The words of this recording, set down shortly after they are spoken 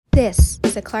This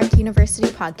is a Clark University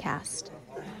podcast.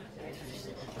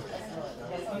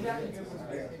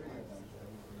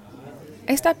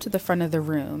 I stepped to the front of the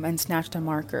room and snatched a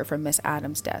marker from Miss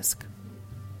Adams' desk.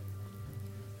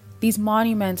 These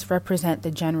monuments represent the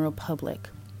general public,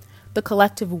 the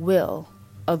collective will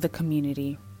of the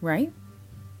community, right?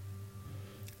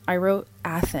 I wrote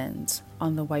Athens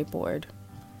on the whiteboard,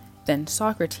 then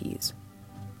Socrates.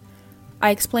 I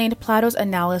explained Plato's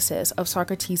analysis of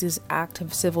Socrates' act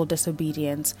of civil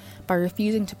disobedience by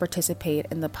refusing to participate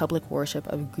in the public worship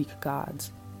of Greek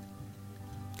gods.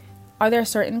 Are there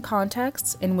certain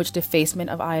contexts in which defacement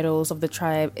of idols of the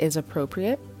tribe is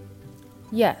appropriate?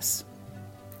 Yes.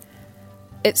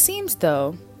 It seems,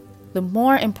 though, the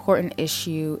more important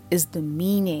issue is the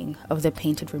meaning of the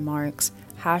painted remarks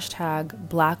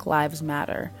 #Black Lives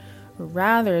Matter,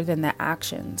 rather than the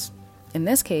actions, in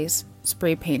this case,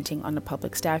 spray painting on a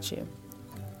public statue.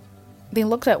 They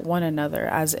looked at one another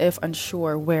as if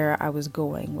unsure where I was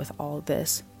going with all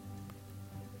this.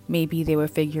 Maybe they were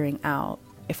figuring out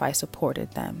if I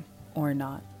supported them or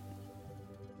not.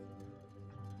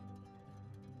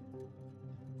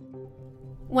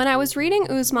 When I was reading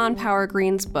Ousmane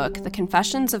Power-Greene's book, The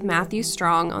Confessions of Matthew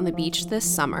Strong on the beach this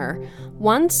summer,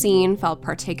 one scene felt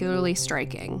particularly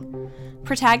striking.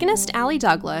 Protagonist Allie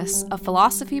Douglas, a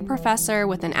philosophy professor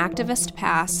with an activist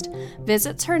past,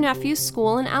 visits her nephew's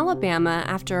school in Alabama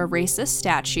after a racist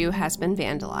statue has been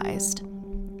vandalized.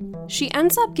 She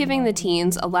ends up giving the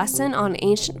teens a lesson on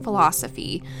ancient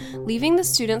philosophy, leaving the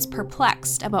students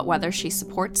perplexed about whether she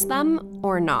supports them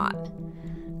or not.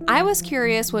 I was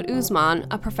curious what Ousmane,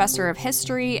 a professor of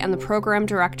history and the program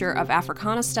director of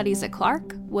Africana Studies at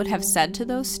Clark, would have said to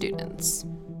those students.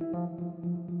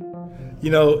 You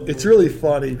know, it's really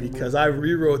funny because I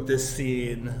rewrote this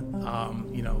scene,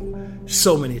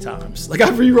 so many times. Like, I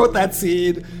rewrote that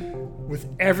scene with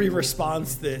every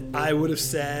response that I would have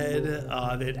said,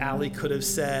 that Allie could have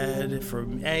said,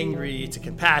 from angry to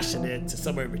compassionate to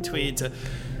somewhere in between to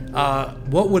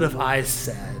what would have I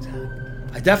said?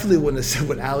 I definitely wouldn't have said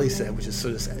what Allie said, which is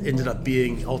sort of ended up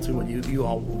being ultimately what you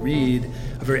all read,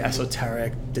 a very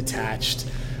esoteric, detached.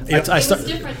 It was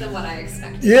different than what I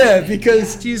expected. Yeah,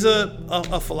 because she's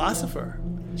a philosopher.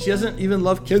 She doesn't even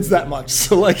love kids that much.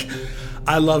 So,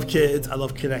 I love kids. I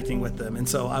love connecting with them. And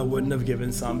so I wouldn't have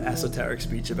given some esoteric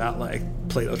speech about,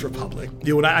 Plato's Republic.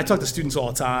 When I talk to students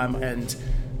all the time, and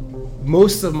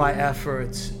most of my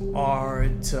efforts are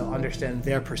to understand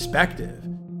their perspective.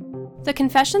 The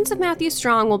Confessions of Matthew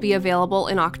Strong will be available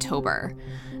in October.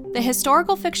 The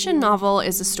historical fiction novel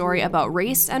is a story about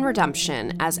race and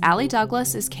redemption as Allie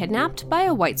Douglas is kidnapped by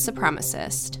a white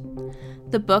supremacist.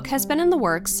 The book has been in the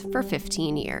works for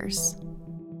 15 years.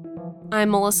 I'm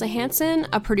Melissa Hanson,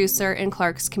 a producer in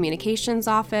Clark's communications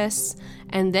office,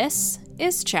 and this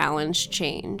is Challenge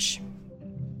Change.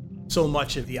 So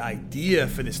much of the idea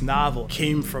for this novel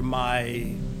came from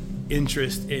my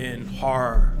interest in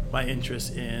horror, my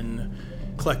interest in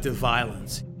collective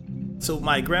violence. So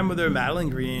my grandmother, Madeline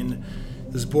Greene,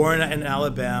 was born in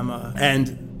Alabama,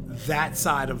 and that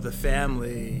side of the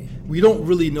family, we don't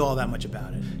really know all that much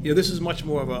about it. This is much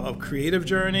more of a creative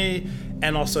journey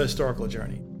and also a historical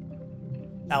journey.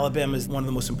 Alabama is one of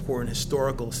the most important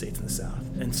historical states in the South.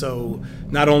 And so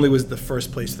not only was it the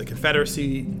first place the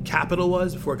Confederacy capital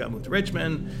was before it got moved to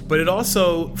Richmond, but it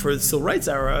also, for the Civil Rights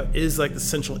era, is the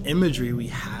central imagery we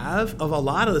have of a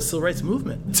lot of the Civil Rights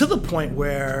movement. To the point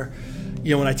where,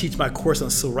 when I teach my course on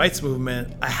the Civil Rights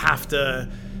movement, I have to,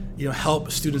 help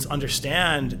students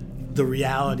understand the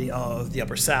reality of the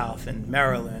Upper South and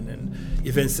Maryland and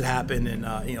events that happen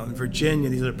in Virginia,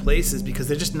 these other places, because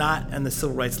they're just not in the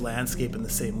civil rights landscape in the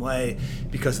same way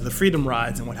because of the freedom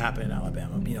rides and what happened in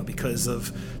Alabama, because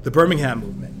of the Birmingham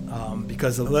movement,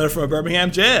 because of a letter from a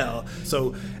Birmingham jail.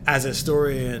 So as a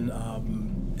historian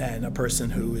and a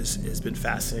person who has been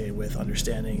fascinated with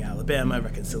understanding Alabama,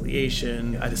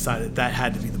 reconciliation, I decided that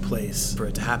had to be the place for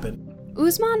it to happen.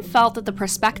 Ousmane felt that the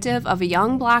perspective of a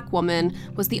young Black woman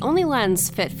was the only lens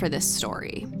fit for this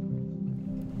story.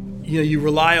 You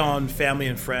rely on family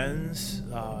and friends.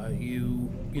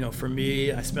 For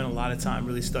me, I spent a lot of time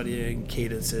really studying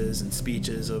cadences and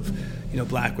speeches of,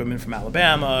 Black women from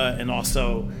Alabama, and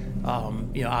also,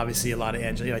 obviously a lot of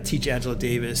Angela. I teach Angela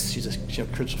Davis. She's a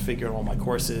crucial figure in all my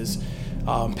courses,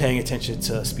 paying attention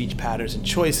to speech patterns and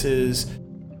choices.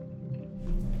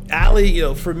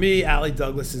 Allie, for me, Allie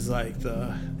Douglas is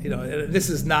this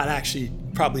is not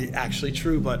probably actually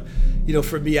true, but,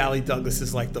 for me, Allie Douglas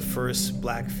is the first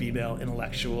Black female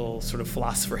intellectual sort of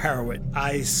philosopher heroine.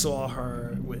 I saw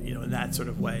her, in that sort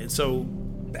of way. And so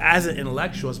as an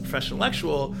intellectual, as a professional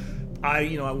intellectual, I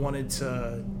wanted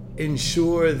to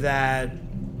ensure that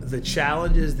the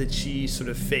challenges that she sort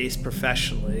of faced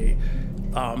professionally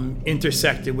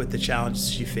intersected with the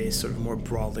challenges she faced sort of more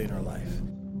broadly in her life.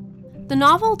 The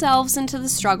novel delves into the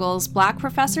struggles Black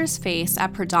professors face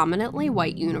at predominantly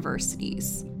white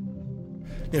universities.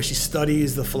 She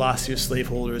studies the philosophy of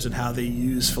slaveholders and how they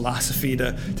use philosophy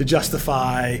to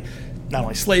justify not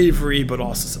only slavery, but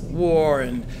also civil war.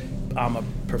 And I'm a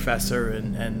professor,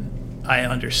 and I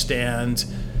understand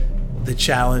the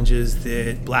challenges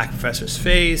that Black professors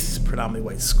face, predominantly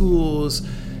white schools.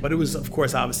 But it was, of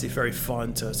course, obviously very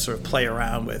fun to sort of play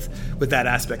around with that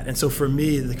aspect. And so for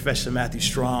me, The Confessions of Matthew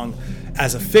Strong,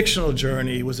 as a fictional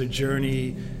journey, was a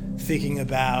journey thinking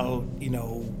about,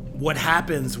 what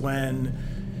happens when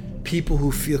people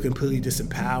who feel completely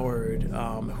disempowered,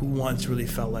 who once really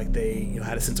felt like they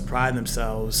had a sense of pride in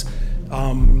themselves,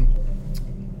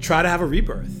 try to have a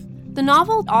rebirth. The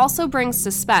novel also brings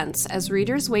suspense as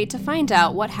readers wait to find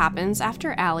out what happens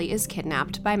after Allie is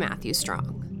kidnapped by Matthew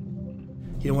Strong.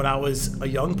 When I was a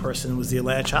young person, it was the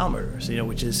Atlanta child murders,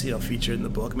 which is, featured in the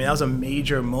book. I mean, that was a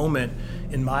major moment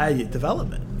in my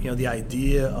development. The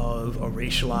idea of a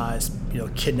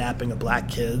racialized, kidnapping of Black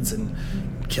kids and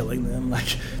killing them.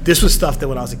 Like, this was stuff that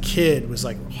when I was a kid was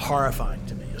like horrifying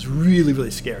to me. It was really, really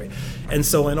scary. And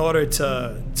so in order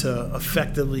to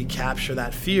effectively capture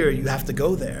that fear, you have to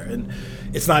go there. And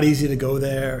it's not easy to go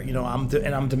there.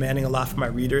 I'm demanding a lot from my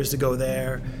readers to go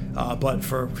there. But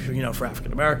for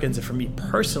African Americans and for me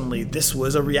personally, this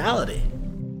was a reality.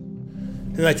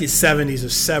 In the 1970s,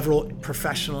 there's several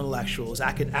professional intellectuals,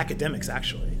 academics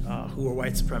actually, who were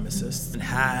white supremacists and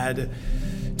had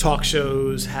talk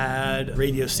shows, had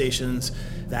radio stations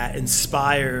that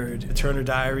inspired the Turner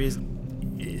Diaries.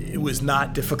 It was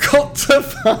not difficult to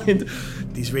find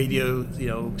these radio,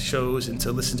 shows and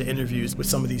to listen to interviews with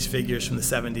some of these figures from the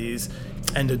 70s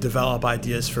and to develop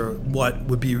ideas for what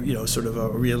would be, sort of a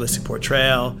realistic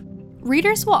portrayal.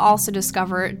 Readers will also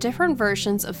discover different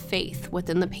versions of faith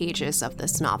within the pages of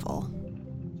this novel.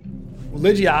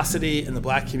 Religiosity in the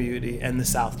Black community and the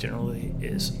South generally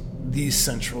is the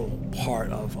central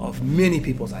part of many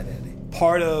people's identity.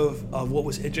 Part of what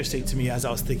was interesting to me as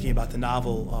I was thinking about the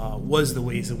novel was the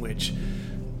ways in which,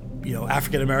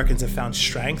 African Americans have found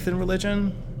strength in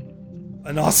religion,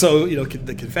 and also,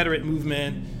 the Confederate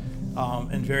movement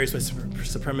and various white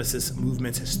supremacist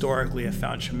movements historically have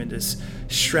found tremendous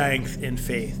strength in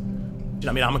faith.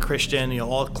 I'm a Christian.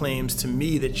 All claims to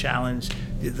me that challenge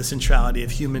the centrality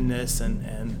of humanness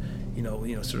and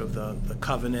sort of the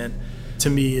covenant, to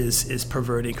me is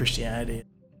perverting Christianity.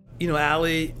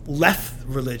 Allie left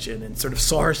religion and sort of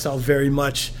saw herself very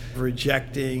much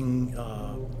rejecting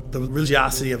the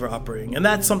religiosity of her upbringing, and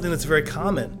that's something that's very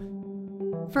common.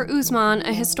 For Ousmane,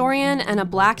 a historian and a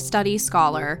Black studies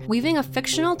scholar, weaving a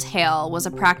fictional tale was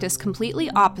a practice completely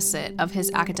opposite of his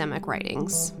academic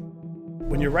writings.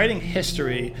 When you're writing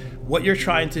history, what you're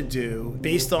trying to do,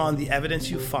 based on the evidence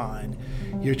you find,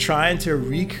 you're trying to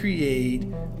recreate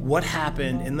what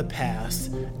happened in the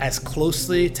past as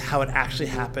closely to how it actually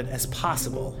happened as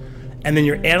possible. And then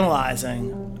you're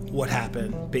analyzing what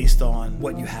happened based on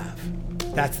what you have.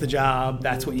 That's the job,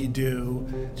 that's what you do.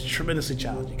 It's tremendously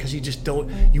challenging because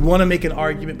you want to make an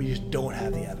argument, but you just don't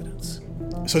have the evidence.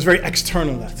 So it's very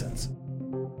external in that sense.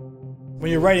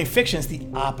 When you're writing fiction, it's the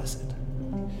opposite.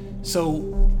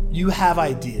 So you have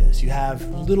ideas, you have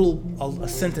a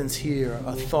sentence here,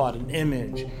 a thought, an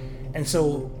image, and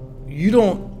so you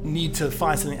don't need to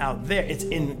find something out there, it's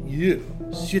in you.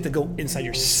 So you have to go inside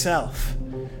yourself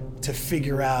to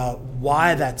figure out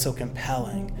why that's so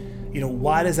compelling.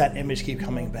 Why does that image keep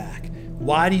coming back?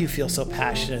 Why do you feel so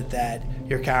passionate that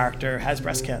your character has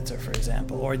breast cancer, for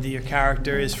example, or that your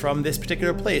character is from this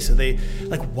particular place? So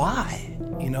why?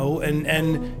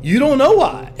 And you don't know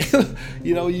why.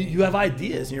 You have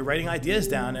ideas and you're writing ideas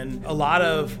down. And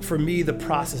for me, the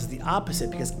process is the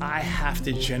opposite because I have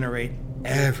to generate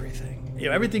everything.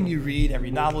 Everything you read,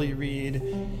 every novel you read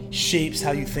shapes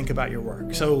how you think about your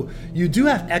work. So you do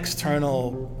have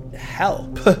external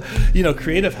help,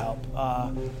 creative help.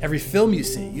 Every film you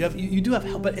see, you do have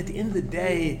help, but at the end of the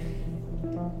day,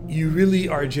 you really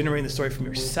are generating the story from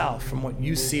yourself, from what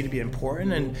you see to be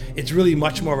important, and it's really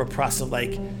much more of a process of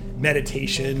like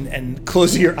meditation and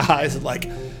closing your eyes and like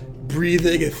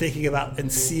breathing and thinking about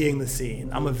and seeing the scene.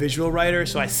 I'm a visual writer,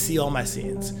 so I see all my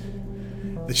scenes.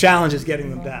 The challenge is getting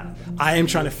them down. I am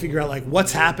trying to figure out like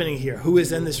what's happening here, who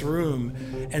is in this room,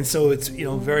 and so it's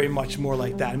very much more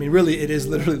like that. Really, it is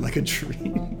literally like a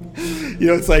dream.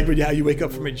 It's like when you wake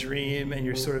up from a dream and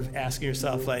you're sort of asking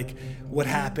yourself like, what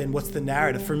happened? What's the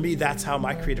narrative? For me, that's how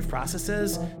my creative process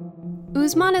is.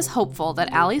 Ousmane is hopeful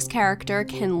that Allie's character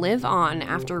can live on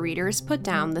after readers put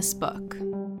down this book.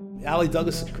 Allie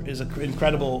Douglas is an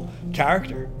incredible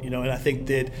character, and I think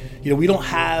that, we don't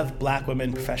have black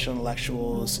women professional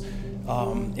intellectuals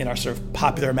in our sort of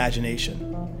popular imagination.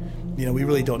 We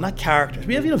really don't. Not characters.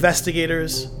 We have,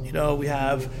 investigators, we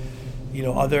have,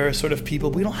 other sort of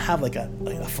people. We don't have like a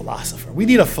philosopher. We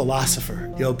need a philosopher,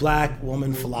 black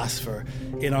woman philosopher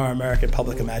in our American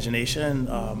public imagination.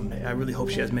 I really hope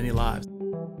she has many lives.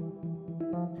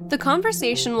 The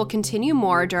conversation will continue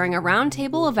more during a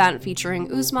roundtable event featuring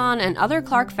Ousmane and other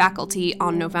Clark faculty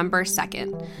on November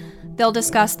 2nd. They'll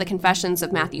discuss the Confessions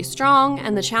of Matthew Strong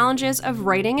and the challenges of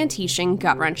writing and teaching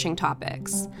gut-wrenching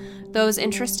topics. Those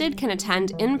interested can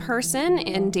attend in person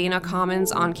in Dana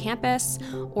Commons on campus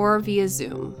or via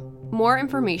Zoom. More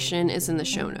information is in the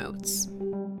show notes.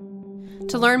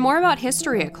 To learn more about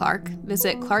history at Clark,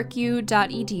 visit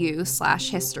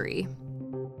clarku.edu/history.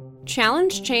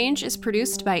 Challenge Change is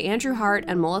produced by Andrew Hart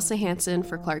and Melissa Hanson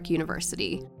for Clark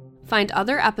University. Find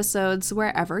other episodes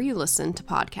wherever you listen to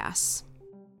podcasts.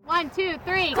 1, 2,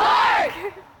 3, Clark!